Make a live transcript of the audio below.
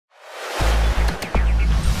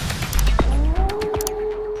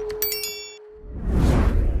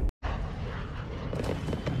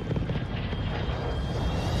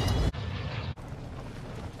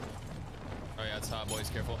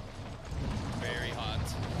careful. Very hot.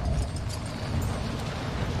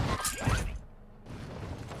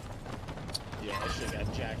 Yeah, that shit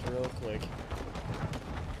got jacked real quick.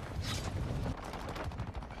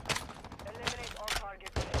 Eliminate all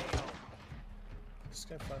targets in the AO. Just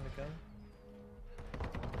gotta find the gun.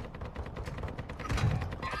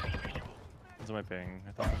 What's my ping?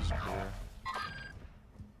 I thought it was clear.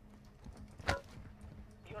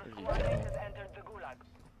 Your squad mate has entered the gulag.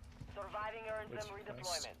 Surviving earns them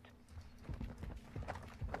redeployment.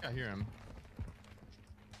 I hear him.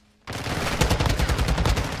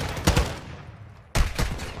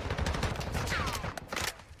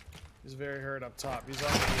 He's very hurt up top. He's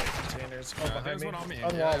on the containers. Oh, behind me. One on me.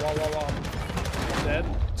 On wall. Dead.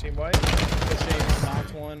 Team white. Pushing,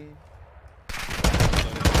 knocked one.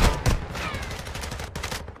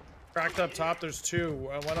 Cracked up top. There's two.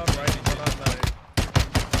 One on right, one on right.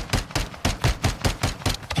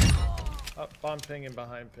 Up on ping and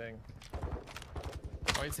behind ping.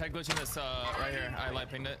 Oh, he's head glitching this right here. I light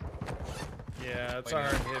pinged it. Yeah, it's a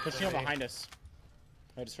hard hit. Pushing up behind us.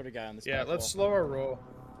 I just heard a guy on this. Yeah, back let's wall. slow our roll.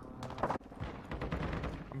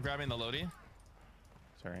 I'm grabbing the loadie.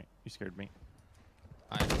 Sorry, you scared me.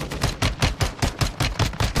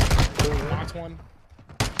 Knocked one.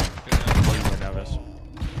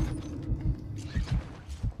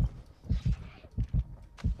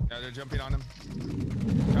 Yeah, they're jumping on him.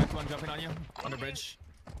 Cracked one jumping on you on the bridge.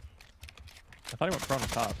 I thought he went front on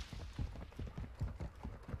top.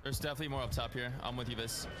 There's definitely more up top here. I'm with you,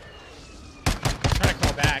 Viss. Trying to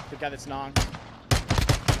call back the guy that's knocked.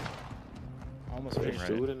 Almost Right. finished.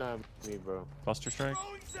 Shooting at me, bro. Cluster strike.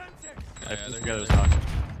 Yeah, This they're guy was good. knocked.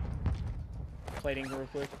 Plating real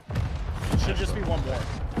quick. Should just be one more.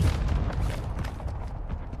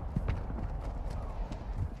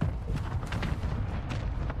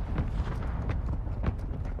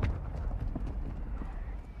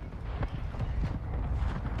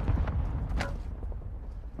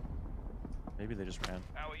 Maybe they just ran.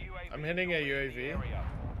 I'm hitting a UAV.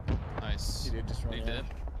 Nice. He did just run He in. did.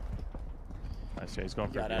 Nice, yeah, he's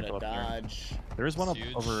going for a Got out vehicle of up there. dodge. There is one up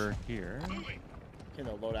Huge. over here. In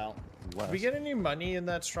the loadout. West. Did we get any money in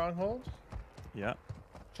that stronghold? Yeah.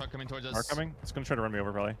 Truck coming towards us. Mark coming. It's gonna try to run me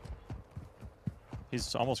over probably.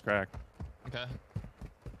 He's almost cracked. Okay.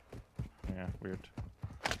 Yeah, weird.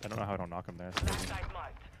 I don't know how I don't knock him there. It's Last crazy. site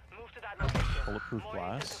marked. Move to that location. Bulletproof More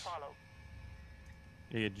agents glass. to follow.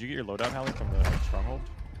 Yeah, did you get your loadout, Hallie, from the stronghold?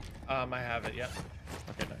 I have it. Yep.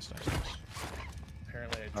 Okay, nice.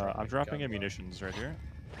 Apparently, I'm dropping ammunitions right here.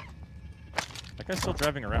 That guy's still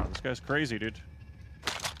driving around. This guy's crazy, dude.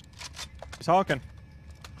 He's honking.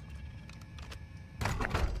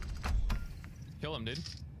 Kill him, dude.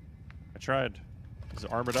 I tried. He's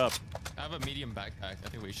armored up. I have a medium backpack. I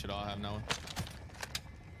think we should all have now.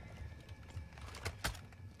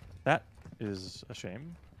 That is a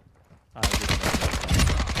shame. I didn't know that.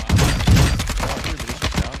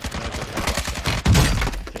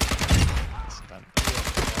 It's done.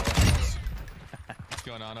 What's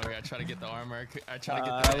going on over here? I try to get the armor. I try to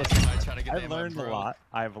get listen, I try to get the I've ammo, learned a bro. lot.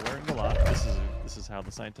 I've learned a lot. This is how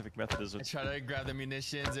the scientific method is. I try to grab the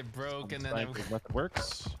munitions. It broke, and then Scientific method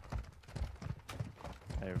works.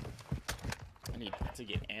 I need to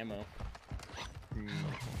get ammo.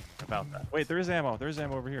 About that. Wait, there is ammo. There is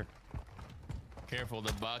ammo over here. careful,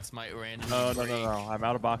 the box might randomly No. break. I'm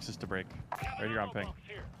out of boxes to break. Right here on ping.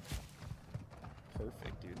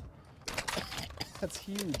 Perfect, dude. That's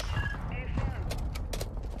huge.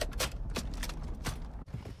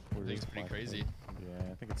 I think it's pretty crazy.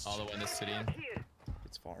 Yeah, I think it's All the way in the city.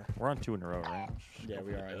 It's far. We're on 2 in a row, right? Yeah,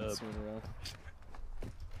 we are. I did 2 in a row.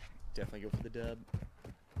 Definitely go for the dub.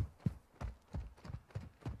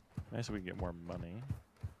 Nice if we can get more money.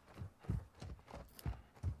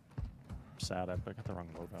 I'm sad I got the wrong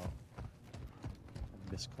loadout.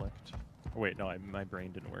 I misclicked. Oh, wait, no, my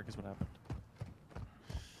brain didn't work is what happened.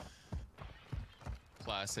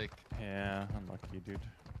 Classic. Yeah, unlucky, dude.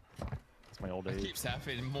 It's my old It age. keeps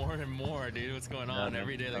happening more and more, dude. What's going on? man,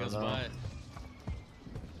 Every day I that goes don't know. by.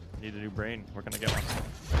 Need a new brain. We're gonna get one.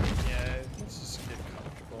 Yeah, let's just get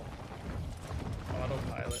comfortable.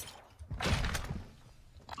 Autopilot.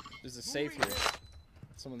 There's a safe here.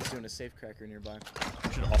 Someone's doing a safe cracker nearby.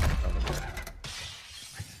 We should all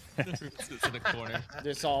It's in the corner.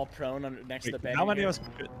 Just all prone under, next to the bed. how many of us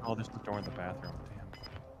can fit? Oh, there's the door in the bathroom. Damn.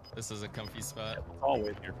 This is a comfy spot. Let's all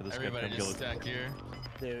wait here for this Everybody guy to just kill it. stack here.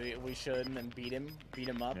 Dude, we should and then beat him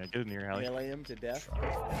up, Yeah, get in here, Hallie. melee him to death.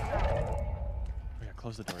 Oh, yeah,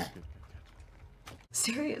 close the door. Good.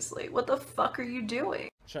 Seriously, what the fuck are you doing?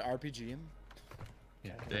 Should I RPG him?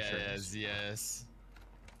 Yeah, for sure. Yes, yes.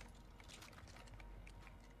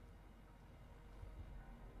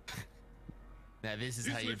 Now this is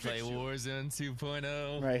how you play Warzone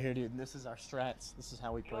 2.0. Right here, dude. This is our strats. This is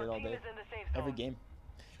how we play it all day. Every game.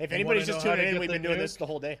 If You anybody's wanna just know how tuning to in, get we've the been doing this nuke? the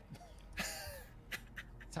whole day.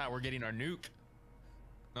 That's how we're getting our nuke.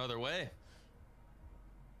 No other way.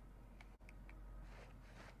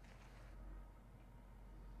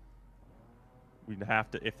 We have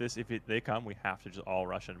to. If they come, we have to just all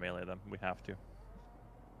rush and melee them. We have to.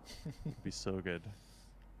 It'd be so good.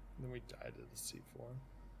 Then we died to the C4.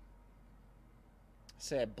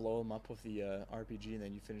 Say I blow them up with the RPG, and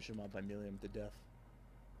then you finish them up by meleeing them to death.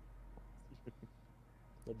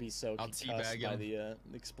 They'll be so I'll concussed teabag by 'em.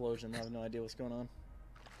 the explosion. They'll have no idea what's going on.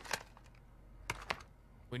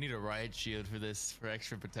 We need a riot shield for this, for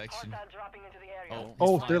extra protection. Hostile dropping into the area. he's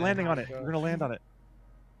Oh, flying they're in. landing on it. We're gonna land on it.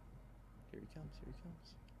 Here he comes. Here he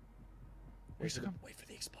comes. Where's he come? Wait for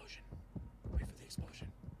the explosion. Wait for the explosion.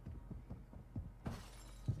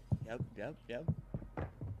 Yep.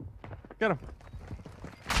 Get him.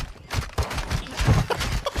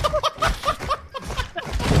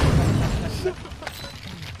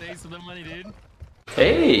 Thanks for the money, dude.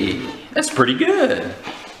 Hey, that's pretty good.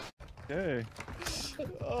 Okay.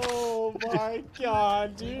 Oh my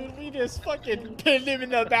god, dude. We just fucking pinned him in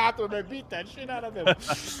the bathroom and beat that shit out of him.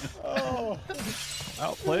 Oh.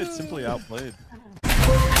 Outplayed. Simply outplayed.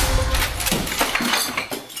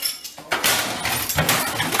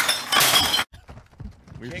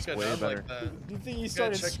 We're Can't just go way down better. like that. Do you think he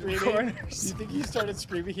Gotta started check the screaming? Do corners. you think he started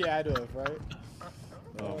screaming? He had to have, right?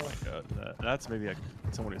 Oh my god. That's maybe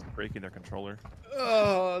someone who's breaking their controller.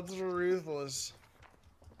 Oh, it's ruthless.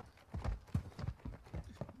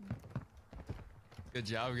 Good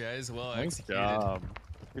job, guys. Well Nice executed. job.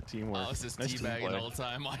 Good teamwork. I was just Nice team teabagging play. the whole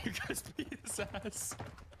time while you guys beat his ass.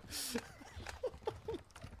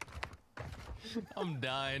 I'm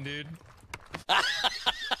dying, dude.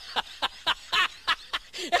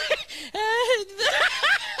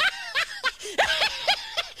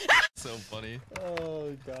 So funny.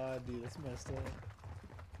 Oh god, dude, that's messed up.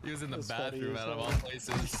 He was in the That's funny bathroom as out of hell. all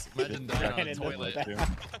places. Imagine dying on Ran a into the toilet. bathroom.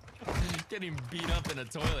 Getting beat up in a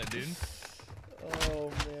toilet, dude.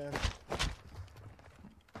 Oh man.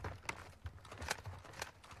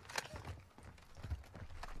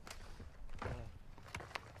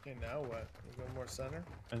 Okay, now what? We go more center?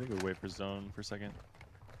 I think we wait for zone for a second.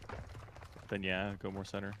 Then yeah, go more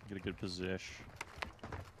center. Get a good position.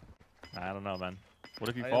 I don't know, man. What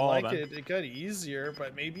if you I fall, like man? it. It got easier,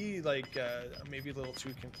 but maybe like maybe a little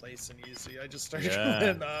too complacent easy. I just started Yeah.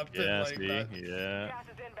 going up Yeah, and like see? that. Yeah. Gas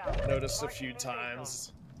is inbound. Noticed a Marking few the safe zone. Oh,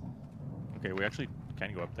 times. Okay, we actually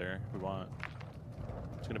can go up there if we want.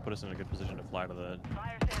 It's gonna put us in a good position to fly to the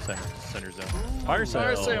Fire sale. center zone. Fire sale.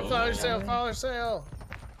 Fire sale! Fire sale! Fire sale!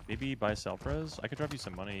 Maybe buy self-res? I could drop you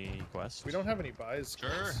some money quest. We don't have any buys. Sure.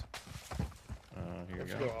 guys. Here We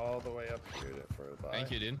you have to go. go all the way up here for a buy.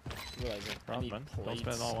 Thank you, dude. Realize I Problem, need man. Don't spend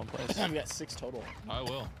plates. it all in one place. We got 6 total. I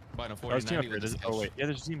will. Buying a Oh, there's a team up 4090 here. with this Oh cash. wait, yeah,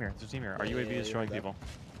 there's a team here. There's a team here. Our Yeah, UAV yeah, is yeah, showing that- people.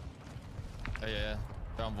 Oh, yeah.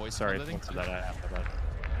 Found voice Sorry, codes, I think. for that. I have that.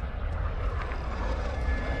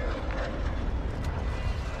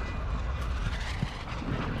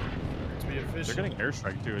 To be efficient. They're getting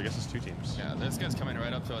airstrike too. I guess it's 2 teams. Yeah, this guy's coming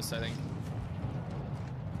right up to us, I think.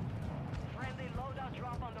 Friendly loadout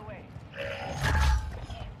drop on the way.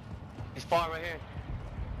 He's far right here.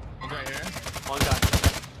 He's right here. One guy.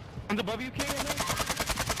 On the W king, man.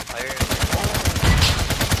 I hear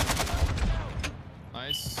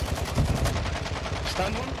Nice.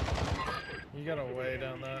 Stun one. You gotta way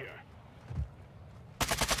down that.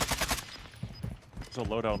 There's a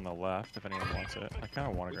loadout on the left if anyone wants it. I kind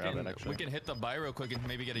of want to grab it actually. We can hit the buy real quick and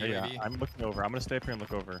maybe get a Yeah, UAV. yeah, I'm looking over. I'm gonna stay up here and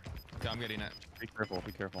look over. Okay, I'm getting it. Be careful.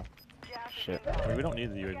 Be careful. Gas is Shit. inbound. I mean, we don't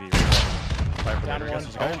need the UAV. Fire for Down later, I one.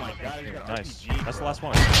 guess. Oh my god, he's got an Nice. RPG, That's the bro. last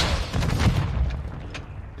one.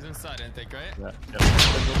 He's inside, I think, right? Yeah.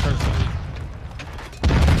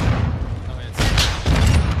 Oh, it's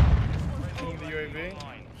Taking the UAV.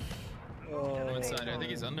 I'm inside. I think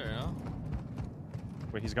he's under, no?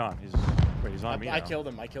 Wait, he's gone. He's on me. I now. killed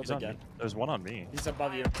him. I killed He's the on guy. me. There's one on me. He's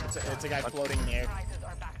above you. It's a guy floating in the air. Prices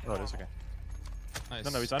are back to Oh, it is normal. okay.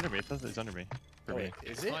 Nice. No, he's under me. It says that he's under me. For Oh, me. wait, is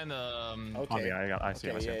Let's it? find the, On me. Okay. I see him. I Okay, see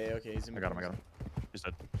him. yeah, okay. He's in I got him. He's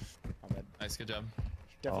dead. I'm dead. Nice, good job.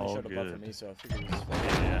 Definitely All showed above for good. me, so I figured he was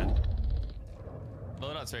Yeah.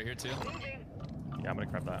 Loadout's right here, too. Yeah, I'm gonna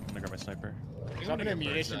grab that. I'm gonna grab my sniper. He's up in a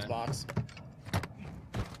munitions box.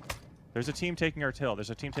 There's a team taking our hill. There's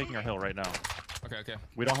a team taking our hill right now. Okay, okay.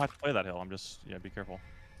 We don't have to play that hill. I'm just, yeah, be careful.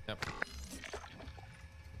 Yep.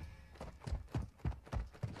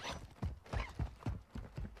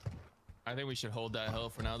 I think we should hold that hill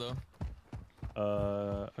for now, though.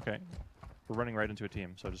 Okay. We're running right into a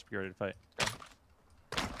team, so just be ready to fight.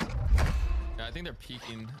 I think they're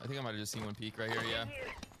peeking. I think I might have just seen one peek right here. Yeah.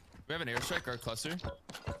 We have an airstrike or a cluster.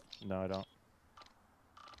 No, I don't.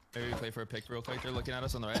 Maybe we play for a pick real quick. They're looking at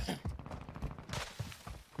us on the right.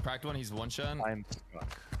 Cracked one. He's one shot. I'm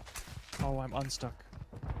stuck. Oh, I'm unstuck.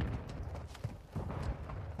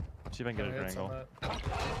 See if I can get a good angle.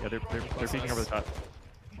 Yeah, they're peeking over the top.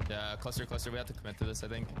 Yeah, cluster. We have to commit to this, I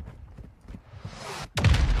think.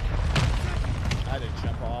 I had to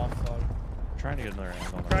jump off. I'm trying to get another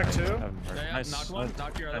angle. Crack two. Yeah, Nice. knocked one.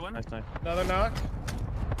 Knocked your other Nice, one. nice, nice. Another knock.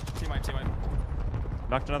 Team wipe.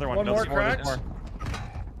 Knocked another one. One No, more there's cracked. There's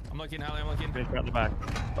I'm looking, Hallie. I'm looking. Finish out the back.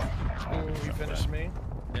 Oh, you finished me.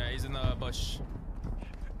 Yeah, he's in the bush.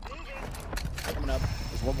 Coming up.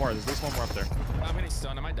 There's one more. There's this one more up there. I'm getting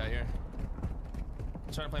stunned. I might die here.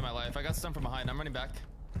 I'm trying to play my life. I got stunned from behind. I'm running back.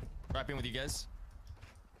 Wrapping with you guys.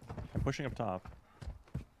 I'm pushing up top.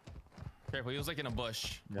 Careful. He was like in a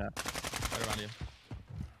bush. Yeah. Right around you.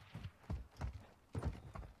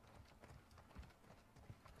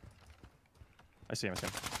 I see him.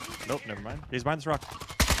 Nope, never mind. He's behind this rock.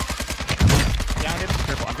 Down him.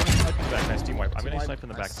 Careful. I'm getting sniped in the back. Nice team wipe. I'm getting wipe. sniped in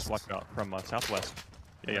the back. Nice. Just walk out from southwest.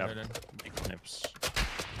 Yeah. Right. Big snips.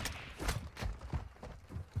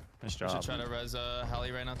 Nice We job. should try to res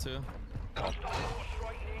Hallie right now too.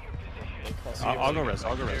 I'll go res.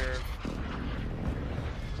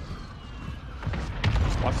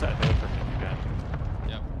 Just watch that hill for me if you can.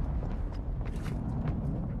 Yep.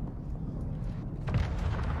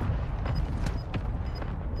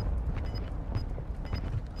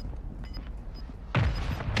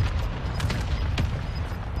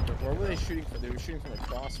 Where were they shooting from? They were shooting from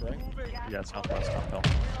across, right? Yeah, southwest top hill.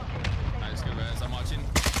 Nice, good res. I'm watching.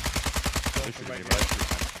 They should be right.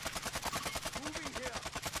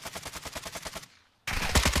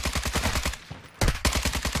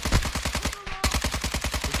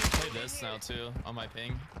 We can play this now too on my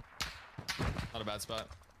ping. Not a bad spot.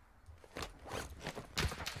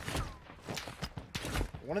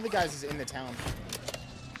 One of the guys is in the town.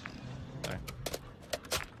 Okay.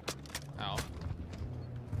 Ow.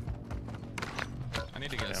 I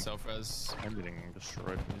need to get a Damn. self-res. I'm getting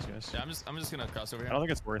destroyed from these guys. Yeah, I'm just gonna cross over I here. don't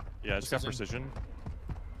think it's worth. Yeah, I just got precision.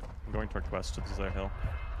 I'm going toward west to this other hill.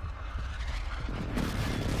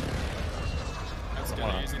 That's good.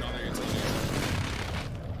 You're using all their utilities.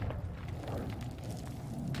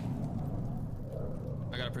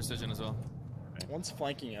 I got a precision as well. One's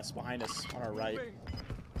flanking us behind us on our right.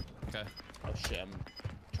 Okay. Oh shit, I'm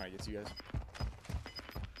trying to get to you guys.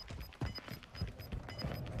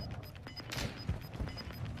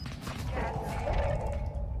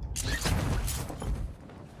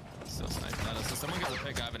 Still sniping at us. So someone gets a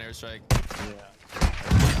pick. I have an airstrike. Yeah,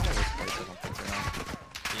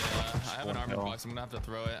 I have an armor box. I'm gonna have to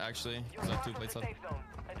throw it actually. Because I have 2 plates left.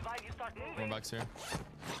 One box here.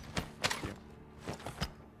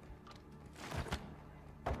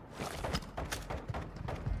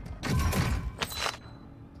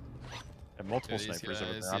 And multiple These snipers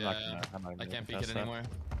over guys, there. I'm not yeah. gonna I can't peek contest it that. anymore.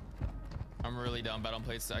 I'm really down battle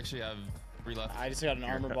plates. I actually have 3 left. I just got an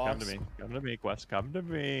armor Come box. to me. Come to me, Quest. Come to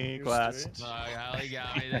me, Here's Quest. three. Hallie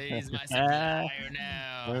got me. He's my supplier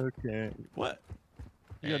now. Okay. What?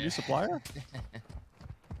 You got a Yeah. new supplier?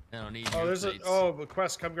 I don't need Oh, your there's a. plates. Oh, but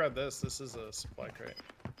Quest, come grab this. This is a supply crate.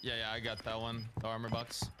 Yeah, I got that one. The armor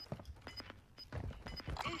box.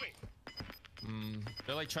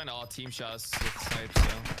 They're like trying to all team shots with snipes, so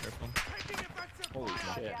careful. Holy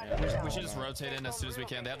shit, man. We should just rotate in as soon as we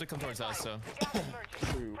can. They have to come towards us, so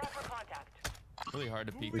True. really hard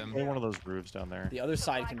to peek We them. play one of those roofs down there. The other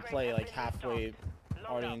side can play like halfway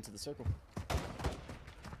already into the circle.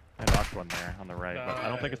 I knocked one there on the right, but I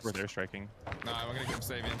don't think it's worth airstriking. Nah, we're gonna keep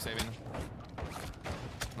saving. I'm saving.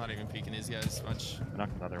 Not even peeking these guys much. I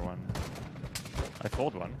knocked another one. I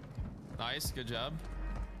pulled one. Nice, good job.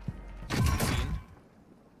 Seen.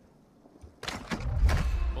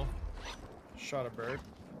 Cool. Shot a bird.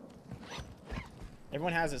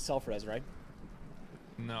 Everyone has a self-res, right?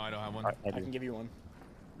 No, I don't have one. I I do. can give you one.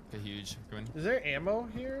 Okay, huge. Come in. Is there ammo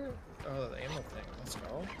here? Oh, the ammo thing. Let's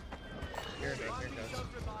go. Here it is. Here it goes.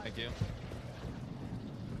 Thank you.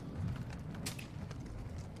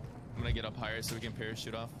 I'm gonna get up higher so we can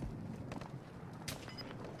parachute off.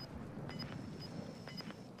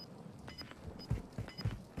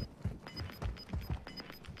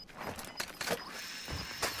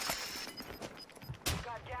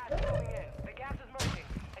 Got gas moving in. The gas is merging.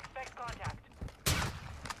 Expect contact.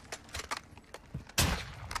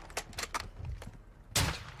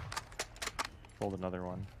 Pulled another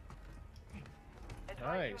one.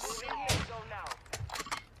 Nice. Moving in. Go now.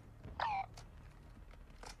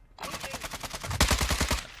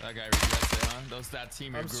 That guy regrets it, huh? That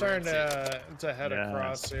team I'm regrets starting it. to head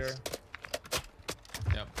across here.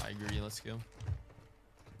 Yep, I agree. Let's go.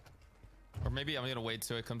 Or maybe I'm gonna wait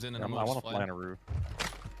till it comes in and I I'm want gonna to fly on a roof.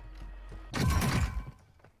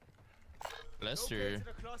 Lester. You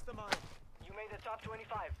made the top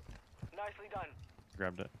 25. Nicely done.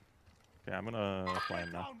 Grabbed it. Okay, I'm gonna fly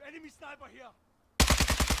in now. Enemy sniper here.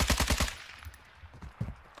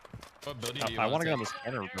 What building do you I want want to get on this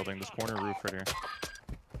corner building, this corner roof right here.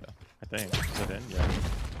 I think. Is it in? Yeah.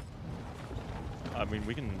 I mean,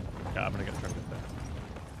 we can. Yeah, I'm gonna get started there.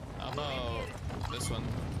 How about this one?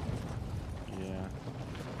 Yeah.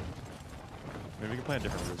 Maybe we can play on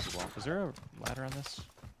different roofs as well. Is there a ladder on this?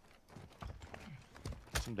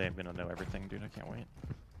 Someday I'm gonna know everything, dude. I can't wait.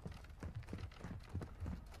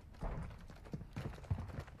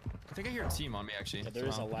 I think I hear a team on me actually. Yeah, there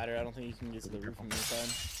is a ladder. I don't think you can get to the roof from your side.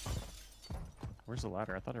 Where's the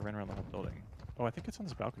ladder? I thought I ran around the whole building. Oh, I think it's on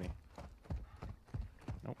this balcony.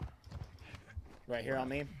 Nope. Right here on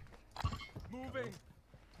me. Moving.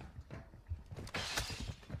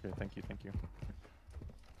 Okay, thank you, thank you.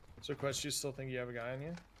 So, Quest, you still think you have a guy on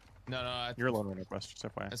you? No, You're alone in Request, just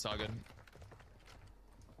FYI. it's all good.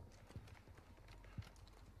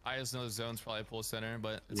 I just know the zone's probably full center,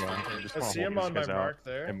 but it's fine. just I wanna see hold him these on my guys out. mark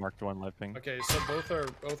there. I marked one live ping. Okay, so both are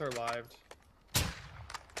lived.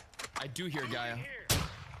 I do hear Gaia.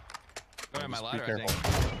 Going on my Just be ladder, I careful.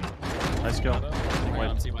 think. Nice kill. Team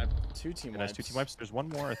wipe, team wipe. Two team Nice, wipes. 2 team wipes. There's one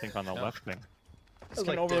more, I think, on the Yep. left ping. He's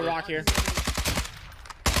going over the rock here.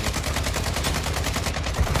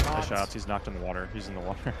 Nice shots. He's knocked in the water. He's in the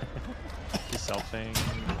water. He's selfing.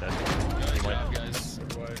 Dead. Good Team wipe. job, guys.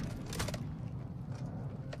 Good way.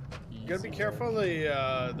 You gotta be careful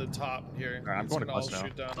of the top here. Alright, I'm It's going to gonna all Quest now.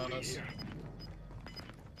 shoot down on us.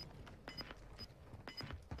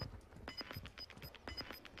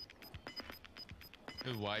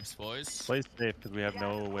 Good wipes, boys. Play safe because we have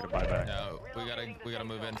no way to buy back. No, we gotta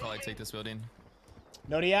move in. Probably take this building.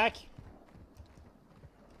 Nodiak.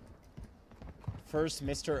 First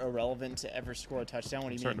Mr. Irrelevant to ever score a touchdown. What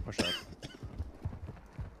do you Starting mean? to push up.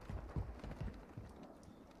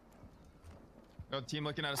 Oh, team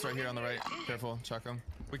looking at us right here on the right. Careful, Choco.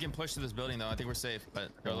 We can push to this building though. I think we're safe, but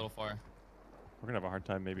they're a little far. We're gonna have a hard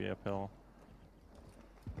time maybe uphill.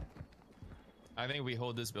 I think we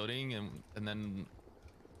hold this building and then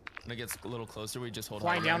when it gets a little closer, we just hold.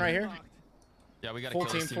 Flying down right here. Yeah, we gotta Full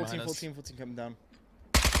kill team, this team full behind team, full us. team, full team coming down.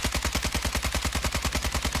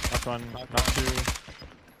 Knocked one, knocked two.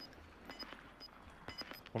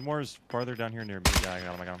 One more is farther down here near me. Yeah, I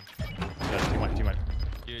got him, I got him. Yeah, team wipe.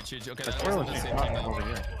 Huge. Okay, That's that's not the team. same team Over though.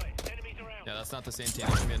 here. Yeah, that's not the same team.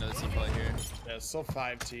 There should be another team probably here. Yeah, still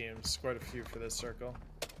 5 teams. Quite a few for this circle.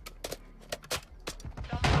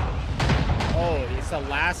 Oh, it's the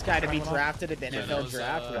last guy to be drafted at the Yeah, NFL that was,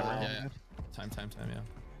 draft. Wow. yeah. Time, yeah.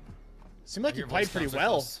 Seemed like he Your played voice pretty counts are well.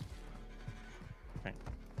 close. Okay.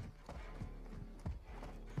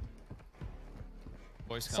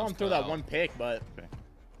 Voice Saw him counts throw cut that out. one pick, but Okay.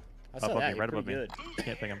 I saw Up above that. me, You're right above pretty me. good.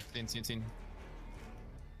 Can't ping him. Seen.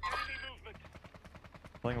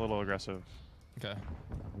 Playing a little aggressive. Okay.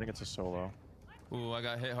 I think it's a solo. Ooh, I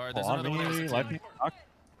got hit hard. There's Oh, on another one. me, live ping. Knock.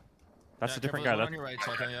 That's Yeah, a different careful, guy. there's one That's on your right,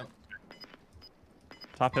 Choco, yep.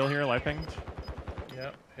 top hill here, live ping.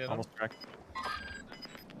 Yep, hit him. Almost cracked.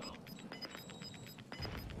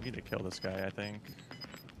 We need to kill this guy, I think.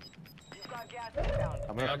 You've got gas inbound.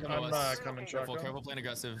 I'm Yeah, gonna. I'm coming, Careful, Choco. playing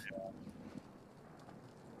aggressive.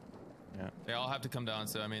 Yeah. They all have to come down,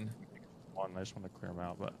 so I mean. One, I just want to clear him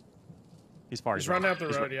out, but he's far. He's running up the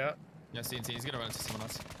road, yeah. Yeah, CNC, he's gonna run into someone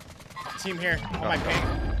else. Team here on my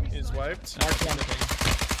ping. He's wiped. Mark one.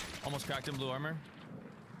 Almost cracked him, blue armor.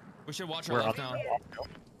 We should watch our We're left up. now.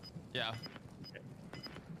 Yeah.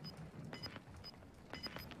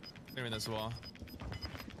 Maybe this wall.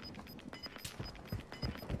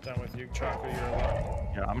 Done with you, Choco. You're alone.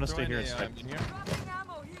 Yeah, I'm gonna stay here and Throwing stick. in here.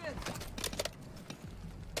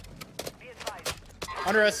 Be advised.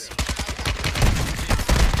 Under us.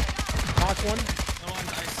 Knocked one. No one,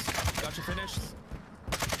 nice. Got you finished.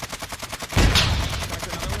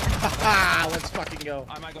 Ha! Let's fucking go.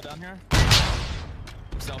 I might go down here.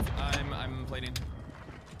 I'm plating.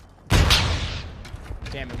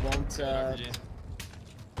 Damn, it won't. RPG.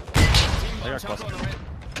 I got Choco on the right.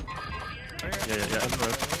 Right here. Yeah. In the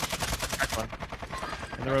road. Cracked one.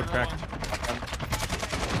 In the road, cracked.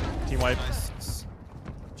 One. Team wipe. Nice.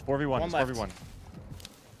 It's 4v1. One It's left. 4v1.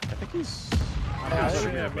 I think he's. Yeah, he's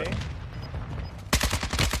shooting shooting at me. but-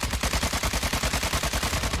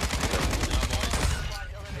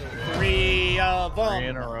 Three of them. 3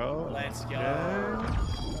 in a row. Let's go. Yeah.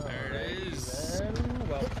 There it is.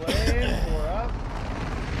 Well played. 4 up.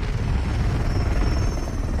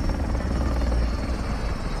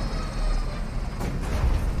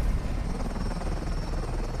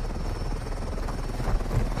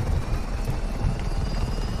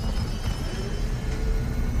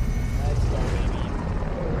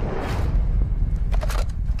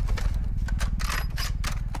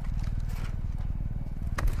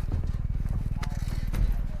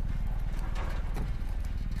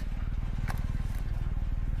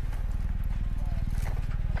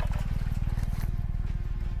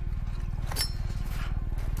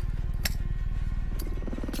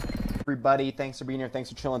 everybody. Thanks for being here. Thanks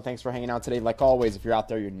for chilling. Thanks for hanging out today. Like always, if you're out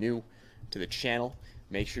there, you're new to the channel,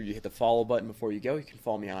 make sure you hit the follow button before you go. You can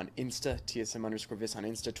follow me on Insta, TSM_Viss on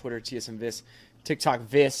Insta, Twitter, TSMViss, TikTok,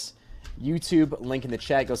 Viss, YouTube, link in the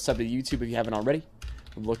chat. Go sub to YouTube if you haven't already.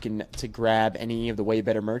 We're looking to grab any of the way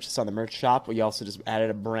better merch. It's on the merch shop. We also just added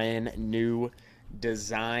a brand new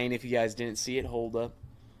design. If you guys didn't see it, hold up.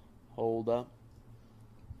 Hold up.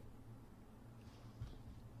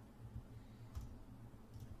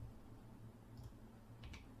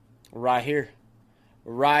 Right here.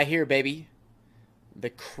 Right here, baby. The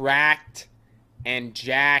cracked and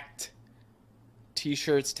jacked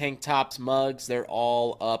t-shirts, tank tops, mugs, they're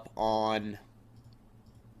all up on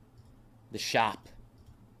the shop,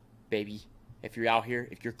 baby. If you're out here,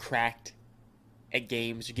 if you're cracked at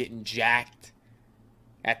games, you're getting jacked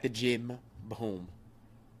at the gym, boom.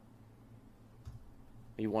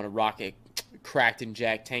 You want to rock a cracked and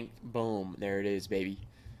jacked tank, boom. There it is, baby.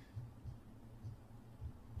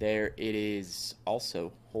 There it is.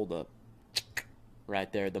 Also, hold up.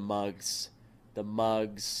 Right there, the mugs. The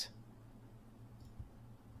mugs.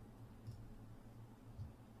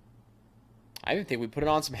 I even think we put it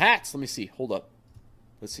on some hats. Let me see. Hold up.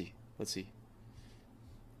 Let's see. Let's see.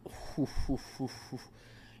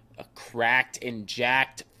 A cracked and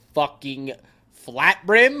jacked fucking flat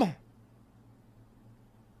brim.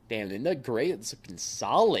 Damn, isn't that great? It's looking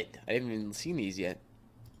solid. I haven't even seen these yet.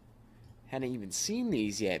 Hadn't even seen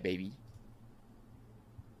these yet, baby.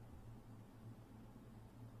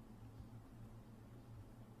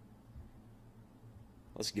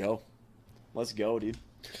 Let's go. Let's go, dude.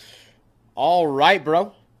 All right,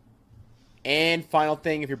 bro. And final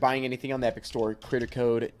thing, if you're buying anything on the Epic Store, creator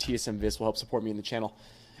code TSMViss will help support me in the channel.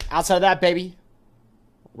 Outside of that, baby,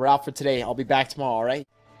 we're out for today. I'll be back tomorrow, all right?